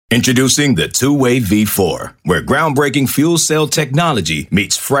Introducing the two-way V4, where groundbreaking fuel cell technology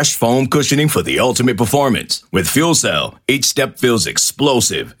meets fresh foam cushioning for the ultimate performance. With fuel cell, each step feels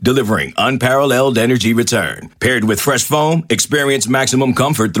explosive, delivering unparalleled energy return. Paired with fresh foam, experience maximum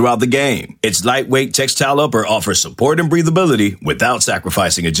comfort throughout the game. Its lightweight textile upper offers support and breathability without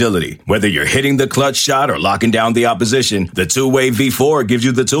sacrificing agility. Whether you're hitting the clutch shot or locking down the opposition, the two-way V4 gives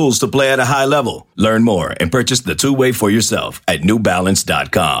you the tools to play at a high level. Learn more and purchase the two-way for yourself at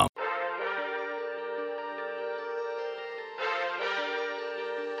newbalance.com.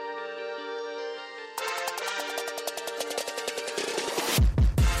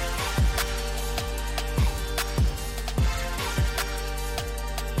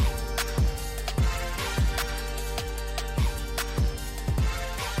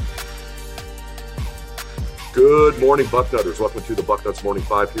 Good morning, Bucknutters. Welcome to the Bucknuts Morning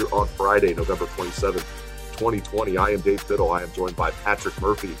Five here on Friday, November 27th, 2020. I am Dave Biddle. I am joined by Patrick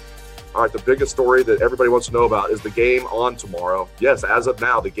Murphy. All right, the biggest story that everybody wants to know about is the game on tomorrow. Yes, as of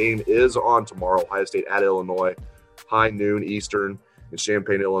now, the game is on tomorrow. Ohio State at Illinois, high noon Eastern in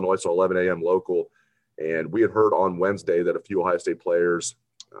Champaign, Illinois, so 11 a.m. local. And we had heard on Wednesday that a few Ohio State players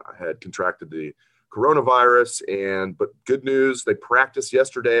had contracted the coronavirus. But good news, they practiced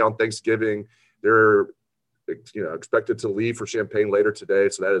yesterday on Thanksgiving. They're expected to leave for Champaign later today.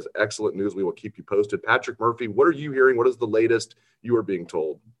 So that is excellent news. We will keep you posted. Patrick Murphy, what are you hearing? What is the latest you are being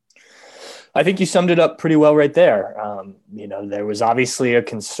told? I think you summed it up pretty well right there. There was obviously a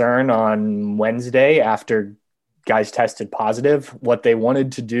concern on Wednesday after guys tested positive. What they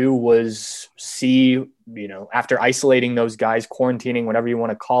wanted to do was see, after isolating those guys, quarantining, whatever you want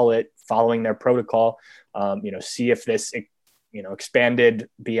to call it, following their protocol, see if this expanded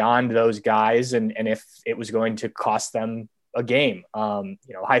beyond those guys and if it was going to cost them a game.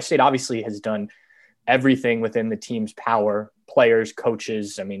 Ohio State obviously has done everything within the team's power, players,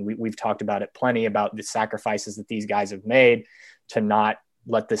 coaches. I mean, we've talked about it plenty about the sacrifices that these guys have made to not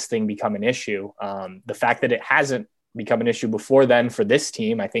let this thing become an issue. The fact that it hasn't become an issue before then for this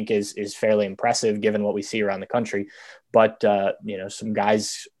team, I think is fairly impressive given what we see around the country. But,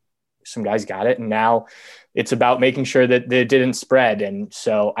 some guys got it. And now it's about making sure that it didn't spread. And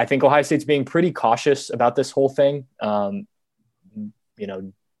so I think Ohio State's being pretty cautious about this whole thing.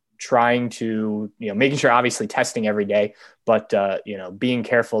 Trying to, making sure obviously testing every day, but, being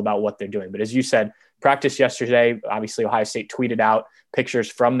careful about what they're doing. But as you said, practice yesterday, obviously Ohio State tweeted out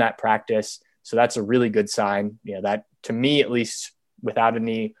pictures from that practice. So that's a really good sign. That to me, at least without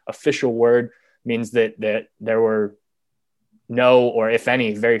any official word, means that there were no, or if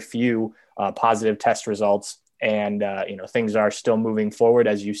any, very few positive test results. And, things are still moving forward,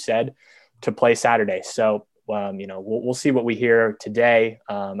 as you said, to play Saturday. So, we'll see what we hear today.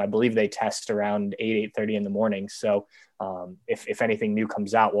 I believe they test around 8:30 in the morning. So if anything new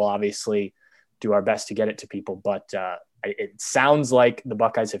comes out, we'll obviously do our best to get it to people. But it sounds like the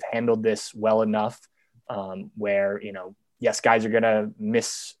Buckeyes have handled this well enough where, yes, guys are going to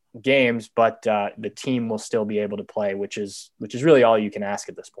miss games, but the team will still be able to play, which is really all you can ask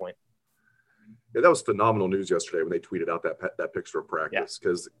at this point. Yeah, that was phenomenal news yesterday when they tweeted out that picture of practice,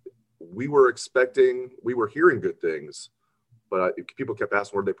 because we were hearing good things, but people kept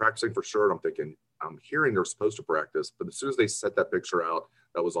asking, were they practicing for sure? And I'm thinking, I'm hearing they're supposed to practice, but as soon as they set that picture out,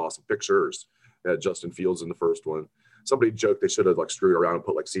 that was awesome. Pictures. They had Justin Fields in the first one. Somebody joked they should have screwed around and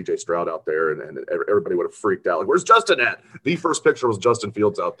put CJ Stroud out there, and everybody would have freaked out. Where's Justin at? The first picture was Justin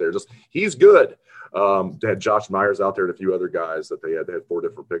Fields out there. He's good. They had Josh Myers out there and a few other guys that they had 4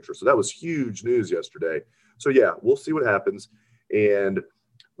 different pictures. So that was huge news yesterday. So yeah, we'll see what happens. And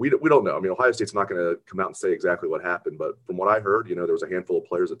we don't know. I mean, Ohio State's not going to come out and say exactly what happened, but from what I heard, there was a handful of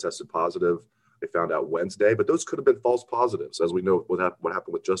players that tested positive. They found out Wednesday, but those could have been false positives. As we know what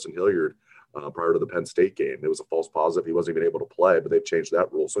happened with Justin Hilliard prior to the Penn State game. It was a false positive. He wasn't even able to play, but they've changed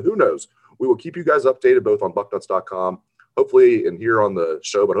that rule. So who knows? We will keep you guys updated both on bucknuts.com, hopefully, and here on the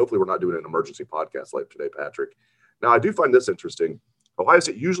show, but hopefully we're not doing an emergency podcast like today, Patrick. Now, I do find this interesting. Ohio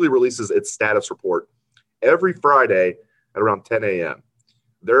State usually releases its status report every Friday at around 10 a.m.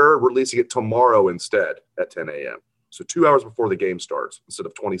 They're releasing it tomorrow instead at 10 a.m. So 2 hours before the game starts instead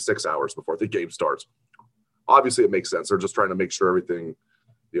of 26 hours before the game starts. Obviously, it makes sense. They're just trying to make sure everything,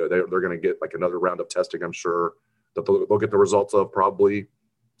 they're going to get another round of testing, I'm sure, that they'll get the results of probably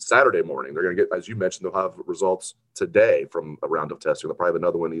Saturday morning. They're going to get, as you mentioned, they'll have results today from a round of testing. They'll probably have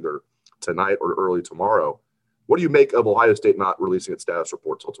another one either tonight or early tomorrow. What do you make of Ohio State not releasing its status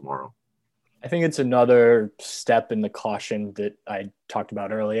report till tomorrow? I think it's another step in the caution that I talked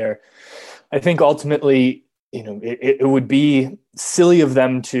about earlier. I think ultimately, it would be silly of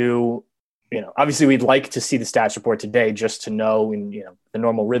them to obviously we'd like to see the stats report today just to know in, the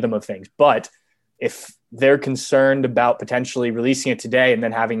normal rhythm of things. But if they're concerned about potentially releasing it today and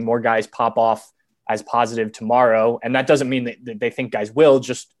then having more guys pop off as positive tomorrow, and that doesn't mean that they think guys will,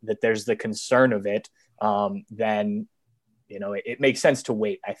 just that there's the concern of it, then, it makes sense to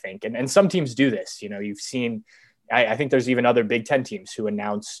wait, I think. And some teams do this. You've seen, I think there's even other Big Ten teams who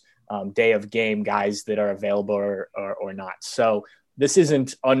announce day of game guys that are available or not. So this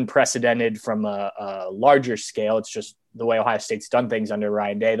isn't unprecedented from a larger scale. It's just the way Ohio State's done things under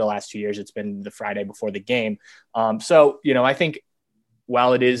Ryan Day the last 2 years. It's been the Friday before the game. So, I think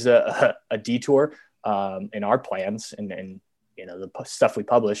while it is a detour in our plans and the stuff we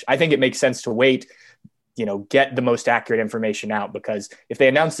publish, I think it makes sense to wait, get the most accurate information out, because if they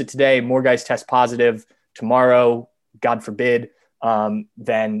announce it today, more guys test positive tomorrow, God forbid,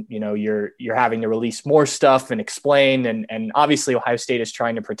 then, you're having to release more stuff and explain. And obviously Ohio State is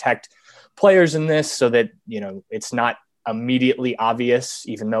trying to protect players in this so that, it's not immediately obvious,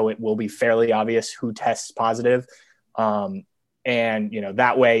 even though it will be fairly obvious who tests positive. And,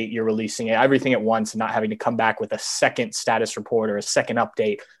 that way you're releasing everything at once and not having to come back with a second status report or a second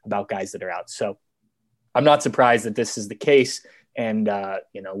update about guys that are out. So I'm not surprised that this is the case, and,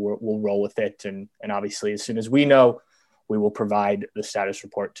 we'll roll with it. And obviously as soon as we know, we will provide the status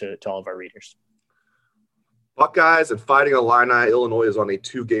report to all of our readers. Buckeyes and Fighting Illini. Illinois is on a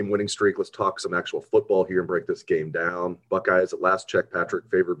 2-game winning streak. Let's talk some actual football here and break this game down. Buckeyes, at last check, Patrick,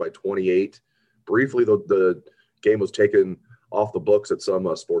 favored by 28. Briefly, the game was taken off the books at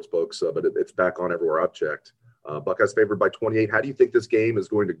some sports books, but it's back on everywhere I've checked. Buckeyes favored by 28. How do you think this game is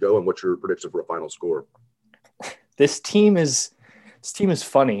going to go, and what's your prediction for a final score? This team is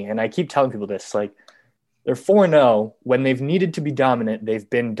funny, and I keep telling people this, like, they're 4-0. When they've needed to be dominant, they've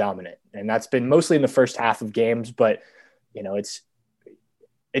been dominant. And that's been mostly in the first half of games. But, it's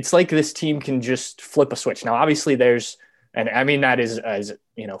like this team can just flip a switch. Now, obviously and I mean that is as,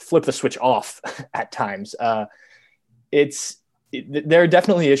 flip the switch off at times. There are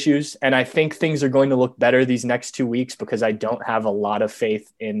definitely issues. And I think things are going to look better these next 2 weeks, because I don't have a lot of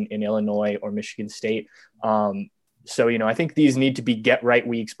faith in Illinois or Michigan State. So, I think these need to be get right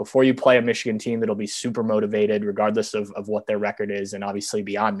weeks before you play a Michigan team that'll be super motivated regardless of what their record is. And obviously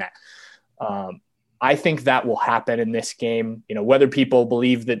beyond that, I think that will happen in this game. Whether people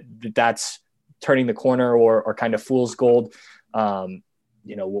believe that that's turning the corner or kind of fool's gold,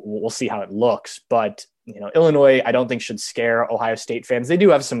 we'll see how it looks. But, Illinois, I don't think should scare Ohio State fans. They do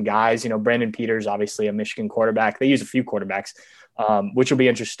have some guys, Brandon Peters, obviously a Michigan quarterback. They use a few quarterbacks, which will be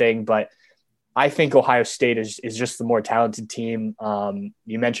interesting. But I think Ohio State is just the more talented team.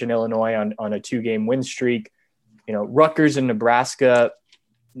 You mentioned Illinois on a 2-game win streak. Rutgers and Nebraska,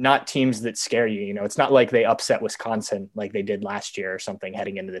 not teams that scare you. It's not like they upset Wisconsin like they did last year or something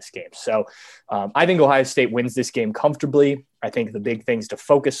heading into this game. So I think Ohio State wins this game comfortably. I think the big things to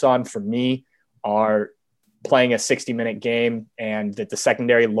focus on for me are playing a 60-minute game and that the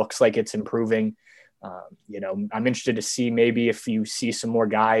secondary looks like it's improving. I'm interested to see maybe if you see some more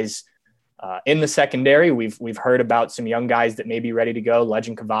guys in the secondary. We've heard about some young guys that may be ready to go.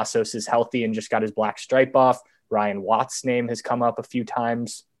 Legend Cavazos is healthy and just got his black stripe off. Ryan Watt's name has come up a few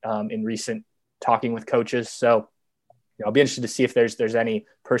times in recent talking with coaches. So I'll be interested to see if there's any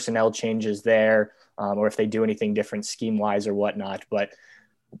personnel changes there or if they do anything different scheme wise or whatnot. But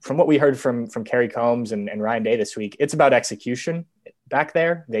from what we heard from Kerry Combs and Ryan Day this week, it's about execution back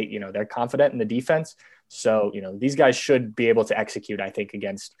there. They're confident in the defense. So, these guys should be able to execute, I think,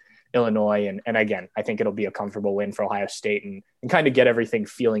 against Illinois. And again, I think it'll be a comfortable win for Ohio State and kind of get everything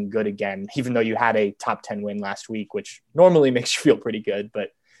feeling good again, even though you had a top 10 win last week, which normally makes you feel pretty good,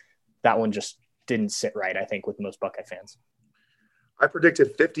 but that one just didn't sit right, I think, with most Buckeye fans. I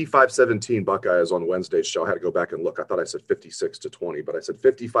predicted 55-17 Buckeyes on Wednesday's show. I had to go back and look. I thought I said 56-20, but I said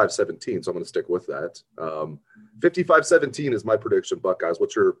 55-17, so I'm going to stick with that. 55-17 is my prediction, Buckeyes.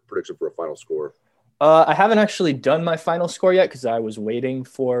 What's your prediction for a final score? I haven't actually done my final score yet because I was waiting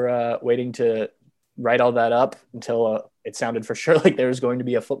to write all that up until it sounded for sure like there was going to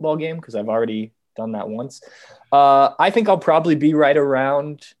be a football game, because I've already done that once. I think I'll probably be right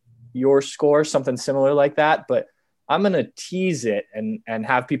around your score, something similar like that, but I'm going to tease it and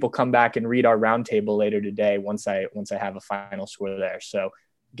have people come back and read our roundtable later today once I have a final score there. So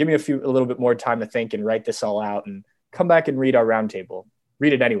give me a little bit more time to think and write this all out and come back and read our roundtable.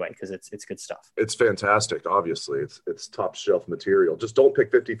 Read it anyway, because it's good stuff. It's fantastic. Obviously, it's top shelf material. Just don't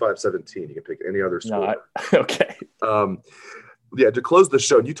pick 55-17. You can pick any other score. Okay. To close the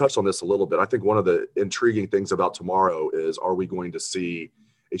show, and you touched on this a little bit, I think one of the intriguing things about tomorrow is, are we going to see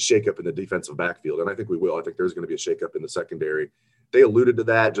a shakeup in the defensive backfield? And I think we will. I think there's going to be a shakeup in the secondary. they alluded to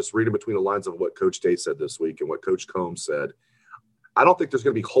that, just reading between the lines of what Coach Day said this week and what Coach Combs said. I don't think there's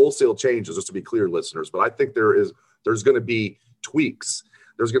going to be wholesale changes, just to be clear, listeners, but I think there's going to be tweaks.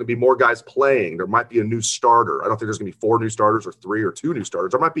 There's going to be more guys playing. There might be a new starter. I don't think there's going to be 4 new starters or 3 or 2 new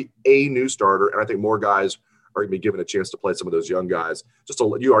starters. There might be a new starter, and I think more guys are going to be given a chance to play some of those young guys.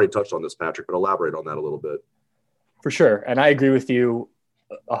 You already touched on this, Patrick, but elaborate on that a little bit. For sure, and I agree with you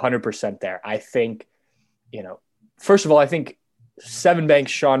 100% there. I think, first of all, I think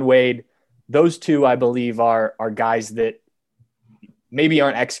Sevenbanks, Sean Wade, those two, I believe, are guys that maybe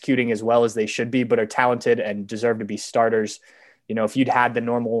aren't executing as well as they should be, but are talented and deserve to be starters. If you'd had the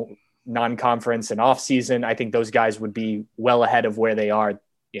normal non-conference and off-season, I think those guys would be well ahead of where they are,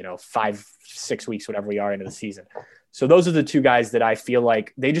 5-6 weeks, whatever we are into the season. So those are the two guys that I feel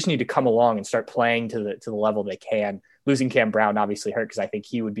like they just need to come along and start playing to the level they can. Losing Cam Brown obviously hurt because I think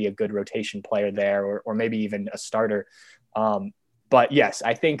he would be a good rotation player there, or maybe even a starter. But yes,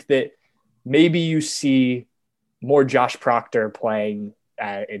 I think that maybe you see more Josh Proctor playing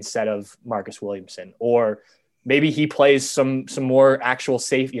instead of Marcus Williamson, or maybe he plays some more actual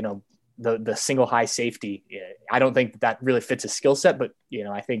safe, the single high safety. I don't think that really fits his skill set, but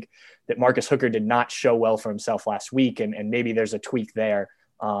I think that Marcus Hooker did not show well for himself last week, and maybe there's a tweak there.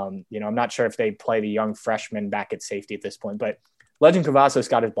 I'm not sure if they play the young freshman back at safety at this point, but Legend Cavazos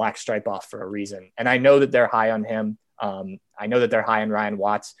got his black stripe off for a reason, and I know that they're high on him. I know that they're high on Ryan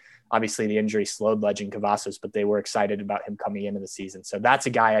Watts. Obviously, the injury slowed Legend Cavazos, but they were excited about him coming into the season. So that's a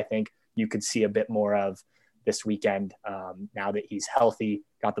guy I think you could see a bit more of this weekend now that he's healthy,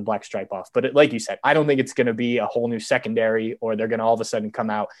 got the black stripe off. But like you said, I don't think it's going to be a whole new secondary, or they're going to all of a sudden come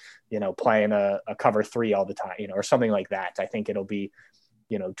out, playing a cover 3 all the time, or something like that. I think it'll be,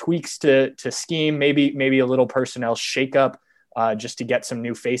 tweaks to scheme, maybe a little personnel shakeup just to get some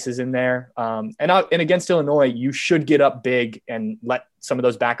new faces in there. And against Illinois, you should get up big and let some of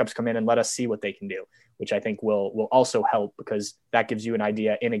those backups come in and let us see what they can do, which I think will also help, because that gives you an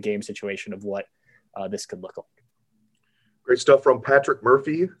idea in a game situation of what this could look like. Great stuff from Patrick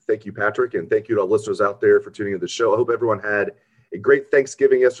Murphy. Thank you, Patrick, and thank you to all listeners out there for tuning into the show. I hope everyone had a great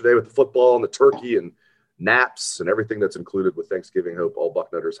Thanksgiving yesterday with the football and the turkey and naps and everything that's included with Thanksgiving. Hope all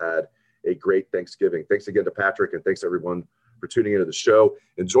Bucknutters had a great Thanksgiving. Thanks again to Patrick, and thanks everyone for tuning into the show.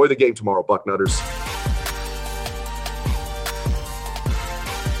 Enjoy the game tomorrow, Bucknutters.